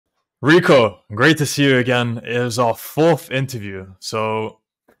Rico, great to see you again. It is our fourth interview. So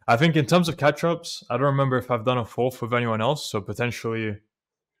I think in terms of catch ups, I don't remember if I've done a fourth with anyone else. So potentially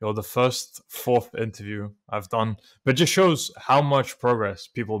you're the first fourth interview I've done. But it just shows how much progress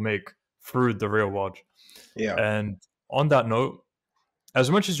people make through the real world. Yeah. And on that note, as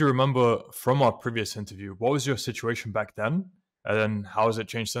much as you remember from our previous interview, what was your situation back then? And then how has it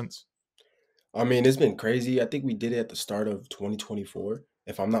changed since? I mean, it's been crazy. I think we did it at the start of 2024,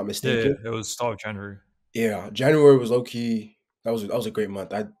 if I'm not Yeah, mistaken. yeah, it was start of January. Yeah, January was low key. That was a great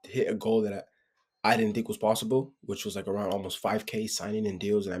month. I hit a goal that I didn't think was possible, which was like around almost 5K signing in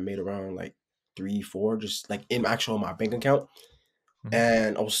deals, and I made around like three, four, just like in actual my bank account. Mhm.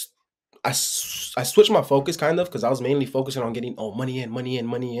 And I switched my focus kind of because I was mainly focusing on getting money in, money in,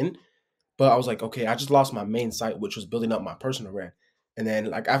 money in. But I was like, okay, I just lost my main site, which was building up my personal brand. And then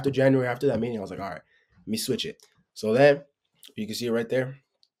like after January, after that meeting, I was like, all right, let me switch it. So then you can see it right there.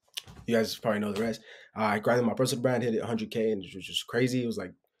 You guys probably know the rest. I grinded my personal brand, hit it 100K, and it was just crazy. It was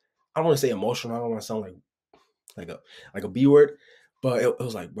like I don't want to say emotional. I don't want to sound like a like a B word, but it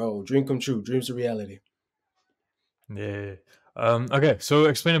was like, bro, dream come true, dreams to reality. Yeah. Okay, so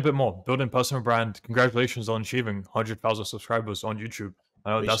explain a bit more. Building personal brand. Congratulations on achieving 100,000 subscribers on YouTube.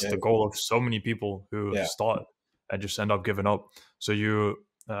 I know that's Appreciate the it. goal of so many people who Yeah. start and just end up giving up. So you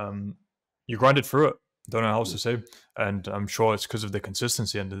grinded through it. Don't know how else to say, and I'm sure it's because of the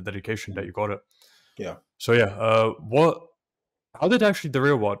consistency and the dedication that Mhm. you got it. Yeah. So yeah, what? How did actually the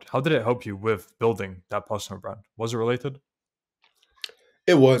real world? How did it help you with building that personal brand? Was it related?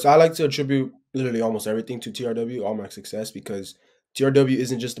 It was. I like to attribute literally almost everything to TRW, all my success, because TRW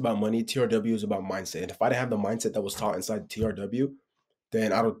isn't just about money. TRW is about mindset. And if I didn't have the mindset that was taught inside TRW,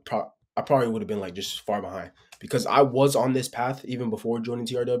 then I probably would have been like just far behind because I was on this path even before joining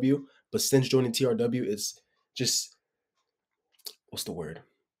TRW. But since joining TRW, it's just what's the word?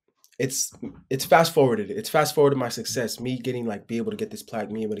 It's it's fast forwarded. It's fast forwarded my success. Me getting like be able to get this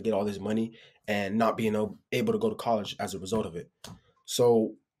plaque, me able to get all this money, and not being able to go to college as a result of it.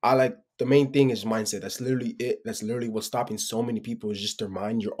 So I like the main thing is mindset. That's literally it. That's literally what's stopping so many people is just their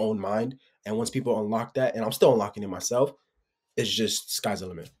mind, your own mind. And once people unlock that, and I'm still unlocking it myself, it's just sky's the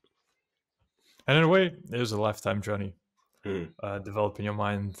limit. And in a way, it was a lifetime journey. Mm, Developing your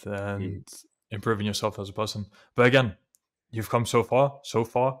mind mm. and improving yourself as a person. But again, you've come so far, so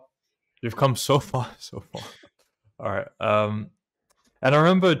far. You've come so far, so far. All right. And I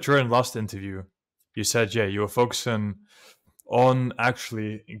remember during last interview, you said, yeah, you were focusing on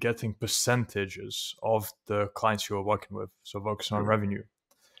actually getting percentages of the clients you were working with. So focusing on Mm. revenue.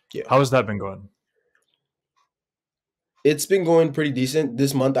 Yeah. How has that been going? It's been going pretty decent.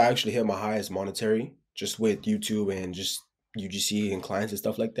 This month I actually hit my highest monetary just with YouTube and just UGC and clients and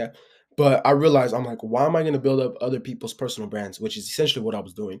stuff like that. But I realized I'm like, why am I going to build up other people's personal brands, which is essentially what I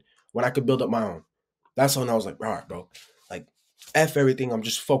was doing when I could build up my own. That's when I was like, all right, bro, like F everything. I'm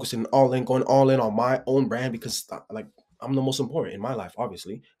just focusing all in, going all in on my own brand because like I'm the most important in my life,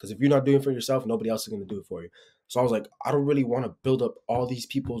 obviously. Because if you're not doing it for yourself, nobody else is going to do it for you. So I was like, I don't really want to build up all these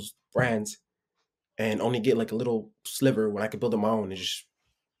people's brands and only get like a little sliver when I could build on my own and just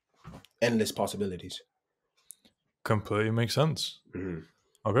endless possibilities. Completely makes sense. Mhm.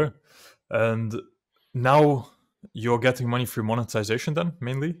 Okay. And now you're getting money through monetization then,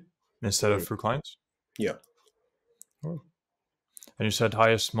 mainly, instead of Mhm. through clients? Yeah, Oh. And you said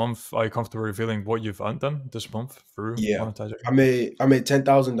highest month. Are you comfortable revealing what you've earned then this month through yeah. I monetization? made I made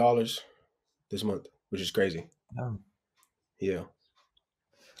 $10,000 this month, which is crazy. Yeah. Yeah,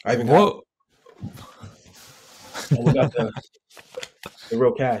 I even got What? we got the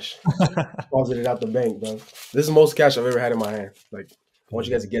real cash deposited out the bank, bro. This is the most cash I've ever had in my hand. Like, I want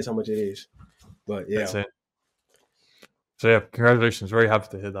you guys to guess how much it is. But That's yeah, it. So yeah, congratulations. Very happy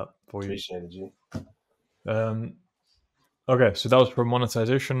to hear that for you. appreciate it, G. Um, okay, so that was for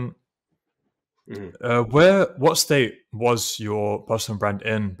monetization. Mhm. What state was your personal brand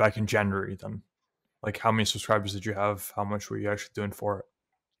in back in January then? Like, how many subscribers did you have? How much were you actually doing for it?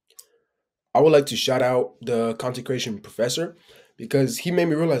 I would like to shout out the content creation professor because he made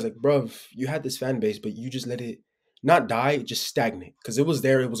me realize, like, bruv, you had this fan base, but you just let it not die, just stagnate. Because it was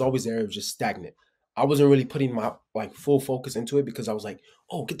there, it was always there, it was just stagnant. I wasn't really putting my like full focus into it because I was like,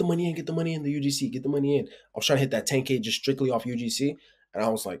 oh, get the money in the UGC, get the money in. I was trying to hit that 10K just strictly off UGC, and I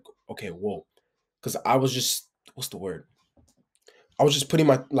was like, okay, whoa, because I was just what's the word? I was just putting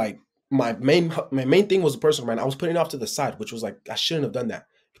my like my main thing was the personal brand. I was putting it off to the side, which was like I shouldn't have done that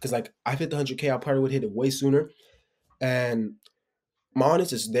because like I hit the 100K, I probably would hit it way sooner. And my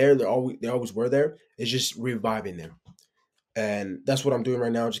honest is there. They always were there. It's just reviving them, and that's what I'm doing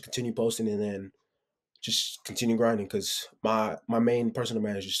right now. Just continue posting, and then just continue grinding because my main personal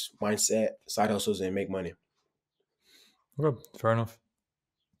man is just mindset, side hustles, and make money. Okay, fair enough.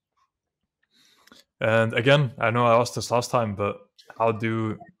 And again, I know I asked this last time, but how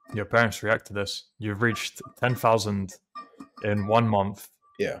do your parents react to this? You've reached 10,000 in 1 month.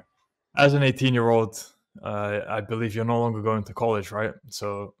 Yeah. As an 18-year-old, I believe you're no longer going to college, right?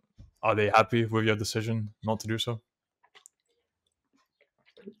 So are they happy with your decision not to do so?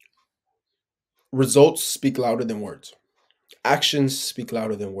 Results speak louder than words. Actions speak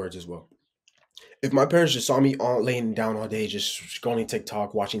louder than words as well. If my parents just saw me on laying down all day, just scrolling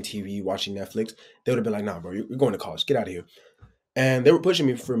TikTok, watching TV, watching Netflix, they would have been like, "Nah, bro, you're going to college. Get out of here." And they were pushing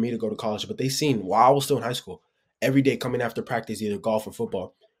me for me to go to college, but they seen while I was still in high school, every day coming after practice, either golf or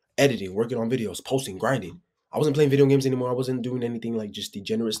football, editing, working on videos, posting, grinding. I wasn't playing video games anymore. I wasn't doing anything like just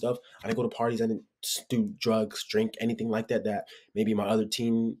degenerate stuff. I didn't go to parties. I didn't do drugs, drink, anything like that that maybe my other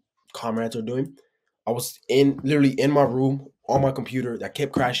teen comrades are doing. I was in literally in my room on my computer that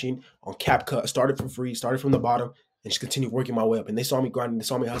kept crashing on CapCut. I started for free, started from the bottom, and just continued working my way up. And they saw me grinding, they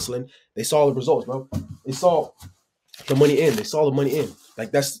saw me hustling, they saw the results, bro. They saw the money in. They saw the money in.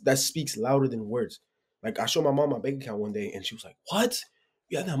 Like that speaks louder than words. Like I showed my mom my bank account one day and she was like, "What?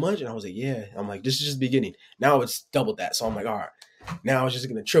 You have that much?" And I was like, "Yeah." I'm like, "This is just beginning. Now it's double that." So I'm like, "All right. Now it's just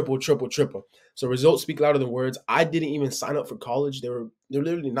gonna triple, triple, triple." So results speak louder than words. I didn't even sign up for college. They're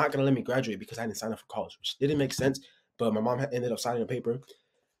literally not gonna let me graduate because I didn't sign up for college, which didn't make sense. But my mom ended up signing a paper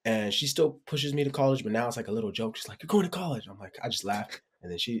and she still pushes me to college, but now it's like a little joke. She's like, "You're going to college." I'm like, I just laugh.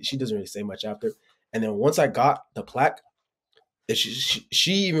 And then she doesn't really say much after. And then once I got the plaque, and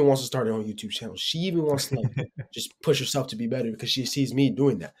she even wants to start her own YouTube channel. She even wants to like just push herself to be better because she sees me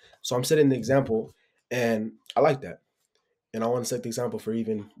doing that. So I'm setting the example, and I like that, and I want to set the example for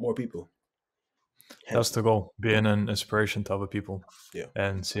even more people. That's Hence, the goal, being an inspiration to other people yeah,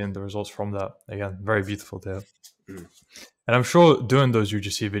 and seeing the results from that. Again, very beautiful to have. mm, And I'm sure doing those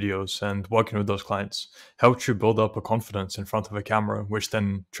UGC videos and working with those clients helped you build up a confidence in front of a camera, which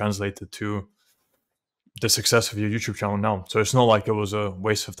then translated to the success of your YouTube channel now. So it's not like it was a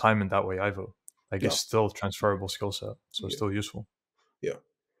waste of time in that way either. Like it's no, still transferable skill set, so it's yeah, still useful. yeah.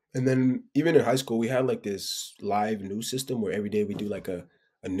 And then even in high school, we had like this live news system where every day we do like a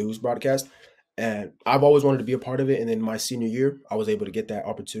news broadcast. And I've always wanted to be a part of it. And then my senior year, I was able to get that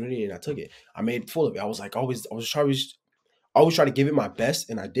opportunity and I took it. I made full of it. I was like always, I always try to give it my best,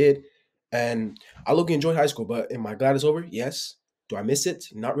 and I did. And I look enjoyed high school, but am I glad it's over? Yes. Do I miss it?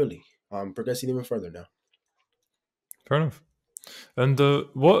 Not really. I'm progressing even further now. Fair enough. And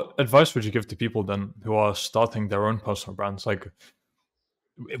what advice would you give to people then who are starting their own personal brands? Like,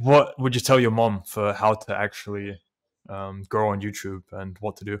 what would you tell your mom for how to actually grow on YouTube and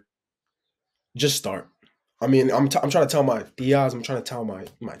what to do? Just start. I mean, I'm trying to tell my tias, I'm trying to tell my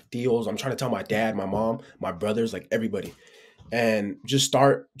tios, I'm trying to tell my dad, my mom, my brothers, like everybody. And just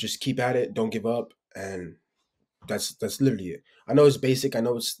start, just keep at it, don't give up, and that's literally it. I know it's basic, I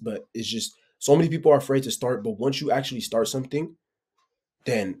know but it's just so many people are afraid to start, but once you actually start something,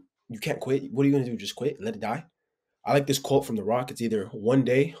 then you can't quit. What are you gonna do? Just quit? Let it die? I like this quote from The Rock. It's either one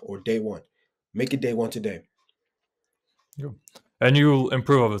day or day one. Make it day one today. Yeah. And you'll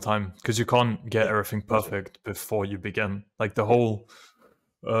improve over time because you can't get Yeah, everything that's right. perfect before you begin. Like the Yeah, whole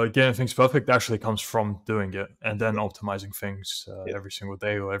getting things perfect actually comes from doing it and then yeah, optimizing things yeah, every single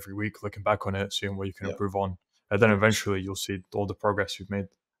day or every week, looking back on it, seeing what you can yeah. improve on. And then Yeah. eventually you'll see all the progress you've made.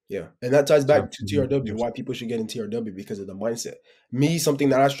 Yeah. And that ties So back to mhm, TRW, yes. why people should get in TRW because of the mindset. Me, something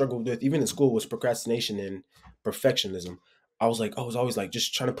that I struggled with, even in school, was procrastination and perfectionism. I was always like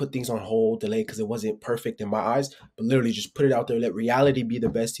just trying to put things on hold, delay because it wasn't perfect in my eyes, but literally just put it out there. Let reality be the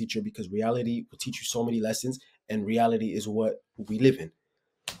best teacher because reality will teach you so many lessons, and reality is what we live in.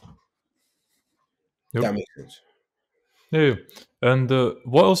 Yep. That makes sense. Yeah, yeah. And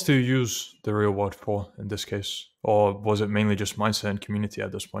what else do you use the real world for in this case? Or was it mainly just mindset and community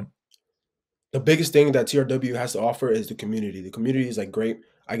at this point? The biggest thing that TRW has to offer is the community. The community is like great.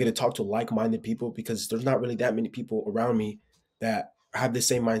 I get to talk to like-minded people because there's not really that many people around me that have the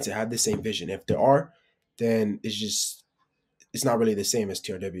same mindset, have the same vision. If there are, then it's not really the same as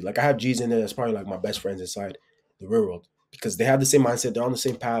TRW. Like I have G's in there that's probably like my best friends inside the real world because they have the same mindset, they're on the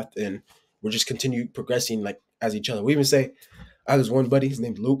same path, and we're just continue progressing like as each other. We even say I have this one buddy, his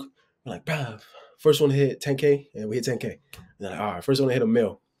name's Luke. We're like, bruh, first one to hit 10K, and we hit 10K. And then like, all right, first one to hit a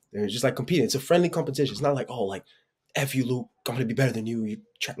mil. And it's just like competing. It's a friendly competition. It's not like, oh, like, F you, Luke, I'm gonna be better than you.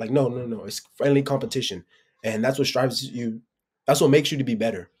 Like, no, no, no. It's friendly competition. And that's what strives you, that's what makes you to be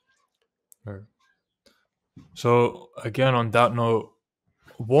better. Right. So again, on that note,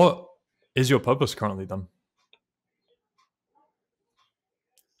 what is your purpose currently then?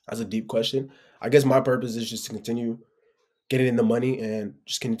 That's a deep question. I guess my purpose is just to continue getting in the money and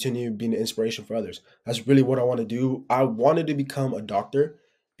just continue being an inspiration for others. That's really what I want to do. I wanted to become a doctor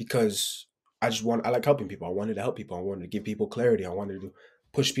because I like helping people. I wanted to help people. I wanted to give people clarity. I wanted to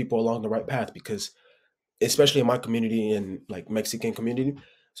push people along the right path because especially in my community and like Mexican community,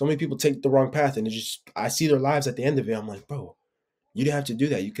 so many people take the wrong path and it just I see their lives at the end of it. I'm like, bro, you didn't have to do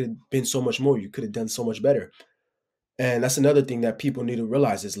that. You could have been so much more. You could have done so much better. And that's another thing that people need to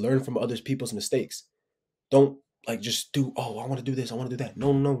realize is learn from other people's mistakes. Don't like just do, oh, I want to do this, I want to do that.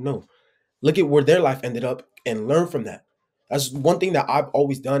 No, no, no. Look at where their life ended up and learn from that. That's one thing that I've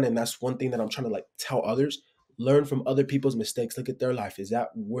always done, and that's one thing that I'm trying to like tell others. Learn from other people's mistakes. Look at their life. Is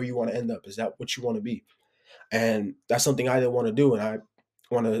that where you want to end up? Is that what you want to be? And that's something I didn't want to do. And I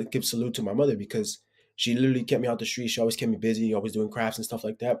want to give salute to my mother because she literally kept me out the street. She always kept me busy, always doing crafts and stuff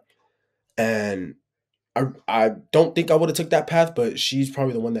like that. And I don't think I would have took that path, but she's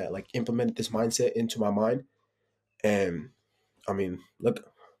probably the one that like implemented this mindset into my mind. And I mean, look,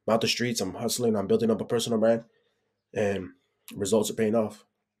 I'm out the streets, I'm hustling, I'm building up a personal brand, and results are paying off.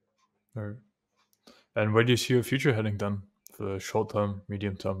 Or, and where do you see your future heading then? For the short term,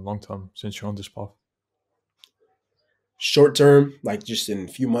 medium term, long term, since you're on this path? Short term, like just in a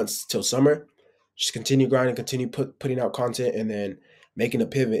few months till summer, just continue grinding, continue putting out content, and then making a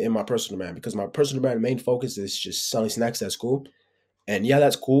pivot in my personal brand because my personal brand main focus is just selling snacks at school. And yeah,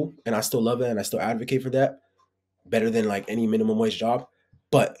 that's cool, and I still love it, and I still advocate for that better than like any minimum wage job.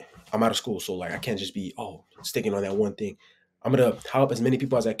 But I'm out of school, so like I can't just be sticking on that one thing. I'm gonna help as many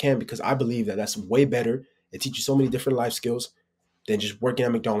people as I can because I believe that that's way better. It teaches so many different life skills than just working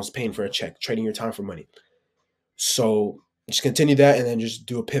at McDonald's, paying for a check, trading your time for money. So just continue that, and then just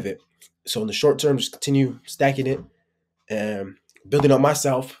do a pivot. So in the short term, just continue stacking it and building up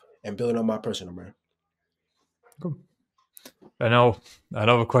myself and building up my personal brand. Cool. And now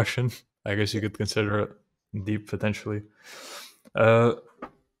another question. I guess you could consider it deep potentially. Uh,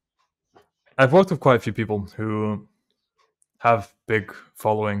 I've worked with quite a few people who have big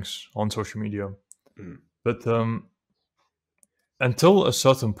followings on social media, Mm. but until a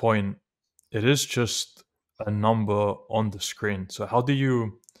certain point, it is just a number on the screen. So how do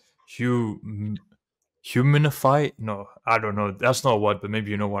you humanify? No, I don't know. That's not a word, but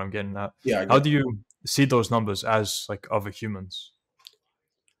maybe you know what I'm getting at. Yeah, I How get do that. you see those numbers as like other humans?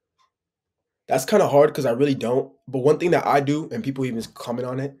 That's kind of hard because I really don't. But one thing that I do, and people even comment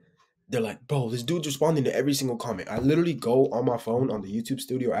on it, they're like, bro, this dude's responding to every single comment. I literally go on my phone on the YouTube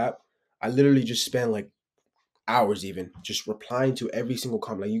Studio app. I literally just spend like hours even just replying to every single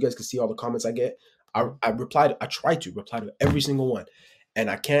comment. Like you guys can see all the comments I get. I try to reply to every single one. And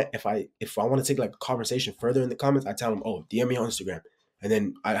I can't if I want to take like a conversation further in the comments, I tell them, oh, DM me on Instagram. And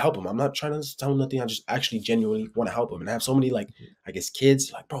then I help them. I'm not trying to tell them nothing. I just actually genuinely want to help them. And I have so many like I guess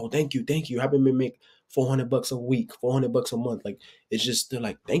kids like, bro, thank you. Helping me make $400 a week, $400 a month. Like it's just they're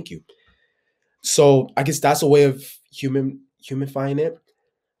like, thank you. So I guess that's a way of humanifying it.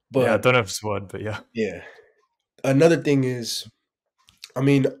 Yeah, I But don't know if it's a word, but yeah. yeah. Another thing is, I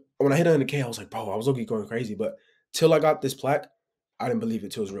mean, when I hit 100K, I was like, bro, I was looking going crazy. But till I got this plaque, I didn't believe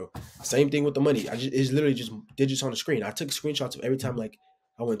it till it was real. Same thing with the money. It's literally just digits on the screen. I took screenshots of every time Mhm. like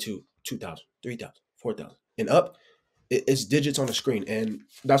I went to 2,000, 3,000, 4,000, and up. It's digits on the screen, and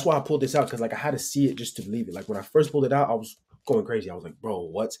that's why I pulled this out because like I had to see it just to believe it. Like when I first pulled it out, I was going crazy. I was like, bro,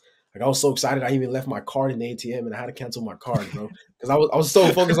 what? Like I was so excited. I even left my card in the ATM and I had to cancel my card, bro, because I was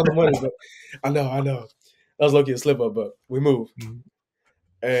so focused on the money. But I know that was lucky a slip up, but we moved, Mhm.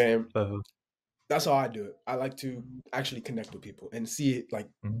 and Uh, that's how I do it. I like to actually connect with people and see it like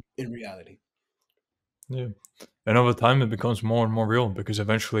mhm. in reality. Yeah. And over time, it becomes more and more real because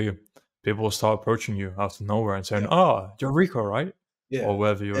eventually people will start approaching you out of nowhere and saying, Yeah, "Ah, you're Rico, right?" yeah, Or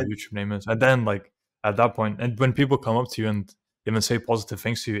whatever your and YouTube name is. And then, like, at that point, and when people come up to you and even say positive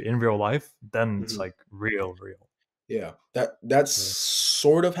things to you in real life, then it's mhm, like real, real. yeah, that's Yeah.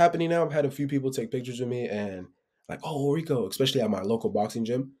 sort of happening now. I've had a few people take pictures with me and like, oh Rico, especially at my local boxing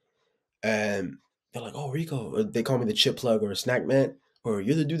gym, and they're like, oh Rico, or they call me the chip plug or a snack man, or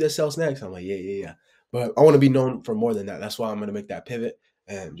you're the dude that sells snacks. I'm like, yeah, yeah, yeah. But I want to be known for more than that. That's why I'm gonna make that pivot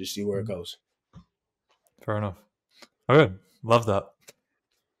and just see where it Mhm. goes. Fair enough. Okay. Love that.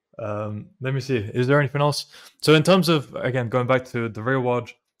 Let me see. Is there anything else? So, in terms of, again, going back to the real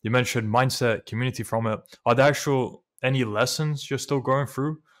world, you mentioned mindset, community from it. Are there actual any lessons you're still going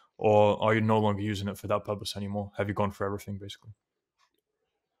through, or are you no longer using it for that purpose anymore? Have you gone through everything basically?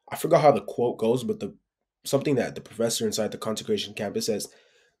 I forgot how the quote goes, but the something that the professor inside the consecration campus says,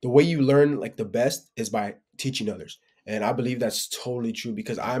 the way you learn like the best is by teaching others. And I believe that's totally true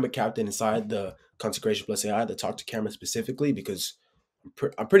because I'm a captain inside the consecration plus AI that talk to camera specifically because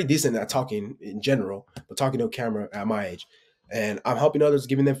I'm pretty decent at talking in general, but talking to a camera at my age, and I'm helping others,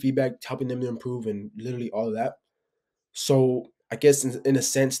 giving them feedback, helping them to improve, and literally all of that. So I guess in a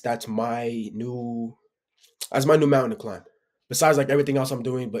sense, that's my new mountain to climb. Besides like everything else I'm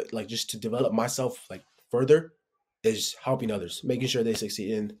doing, but like just to develop myself like further is helping others, making sure they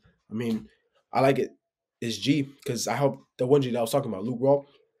succeed. And I mean, I like it. Is G because I helped the one G that I was talking about, Luke Raw.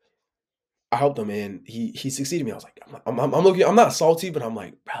 I helped him and he succeeded me. I was like, I'm looking, I'm not salty, but I'm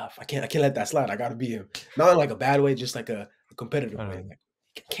like, bruh, I can't let that slide. I gotta beat him. Not in like a bad way, just like a competitive I way. know.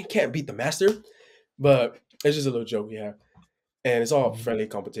 Like can't beat the master, but it's just a little joke we have. And it's all Mhm. friendly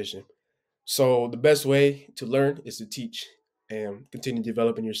competition. So the best way to learn is to teach and continue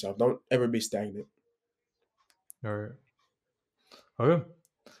developing yourself. Don't ever be stagnant. All right. Okay.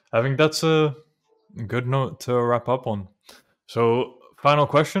 I think that's a good note to wrap up on. So, final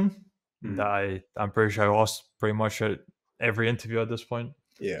question that Mhm. I'm pretty sure I asked pretty much at every interview at this point.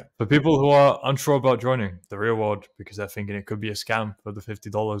 Yeah. For people who are unsure about joining the real world because they're thinking it could be a scam for the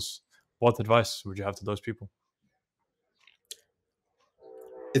 $50, what advice would you have to those people?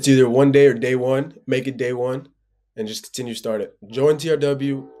 It's either one day or day one. Make it day one and just continue to start it. Join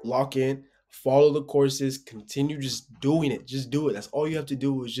TRW, lock in, follow the courses, continue just doing it. Just do it. That's all you have to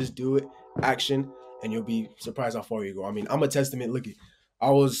do is just do it. Action, and you'll be surprised how far you go. I mean, I'm a testament. Look, I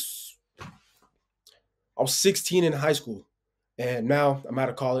was I was 16 in high school, and now I'm out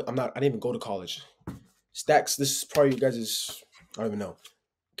of college. I didn't even go to college. Stacks. This is probably you guys' I don't even know.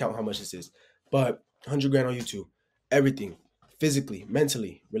 Count how much this is, but 100 grand on YouTube, everything, physically,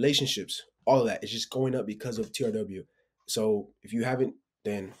 mentally, relationships, all of that is just going up because of TRW. So if you haven't,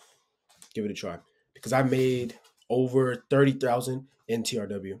 then give it a try because I made over 30,000 in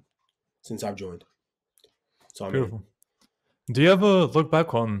TRW since I've joined. So I mean, Beautiful. Do you ever look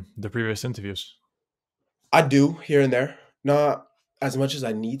back on the previous interviews? I do here and there, not as much as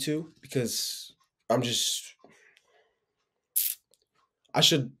I need to because I'm just I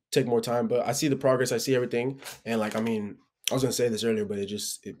should take more time, but I see the progress, I see everything, and like I mean, I was gonna say this earlier, but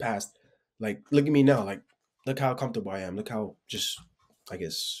it passed. Like, look at me now. Like, look how comfortable I am. Look how just I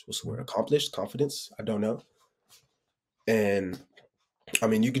guess what's the word? Mhm. Accomplished, confidence. I don't know. And I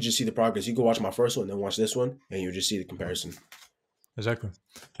mean, you could just see the progress. You could watch my first one, then watch this one, and you'll just see the comparison. Exactly.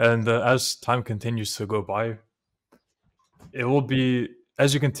 And as time continues to go by, it will be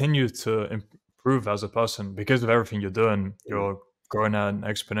as you continue to improve as a person because of everything you're doing, Mm. you're growing at an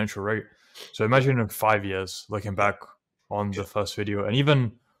exponential rate. So imagine in 5 years looking Yeah, back on yeah, the first video and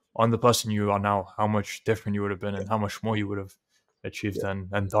even on the person you are now, how much different you would have been yeah, and how much more you would have achieved yeah.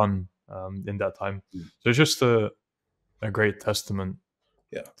 and done in that time. Mm. So it's just a great testament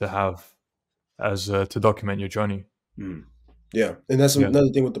Yeah. to have as to document your journey. Mm. Yeah, and that's Yeah. another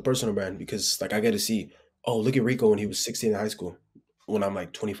thing with the personal brand because like I get to see, oh, look at Rico when he was 16 in high school, when I'm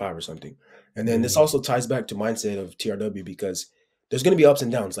like 25 or something. And then this Yeah. also ties back to mindset of TRW because there's going to be ups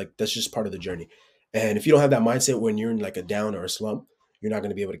and downs. Like that's just part of the journey. And if you don't have that mindset when you're in like a down or a slump, you're not going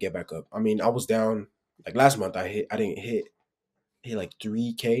to be able to get back up. I mean, I was down like last month. I didn't hit like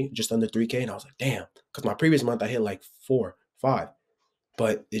 3K, just under 3K, and I was like, damn, because my previous month I hit like 4, 5,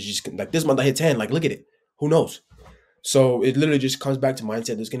 but it's just like this month I hit 10. Like, look at it. Who knows? So it literally just comes back to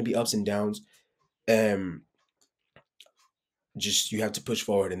mindset. There's going to be ups and downs. And just you have to push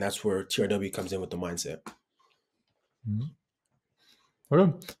forward. And that's where TRW comes in with the mindset. Mhm.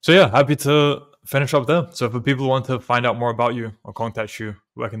 Okay. So yeah, happy to finish up there. So if people want to find out more about you or contact you,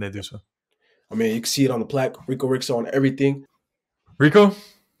 where can they do so? I mean, you can see it on the plaque, Rico Rixo on everything. Rico, it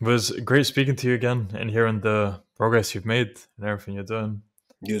was great speaking to you again and hearing the progress you've made and everything you're doing.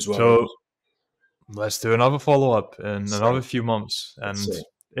 You as well, So Marcus. let's do another follow up in Sir. another few months. Yes, And sir.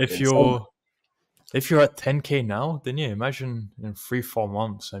 if In summer. you're at 10K now, then yeah, imagine in 3 4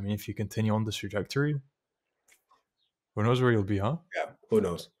 months. I mean, if you continue on this trajectory, who knows where you'll be, huh? Yeah. Who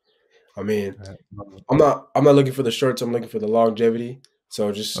knows? I mean, Right. I'm not looking for the shorts. I'm looking for the longevity. So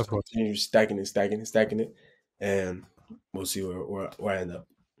Of just course. continue stacking and stacking and stacking it. And we'll see where I end up.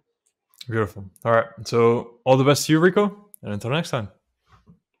 Beautiful. All right. So all the best to you, Rico, and until next time.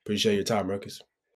 Appreciate your time, Marcus.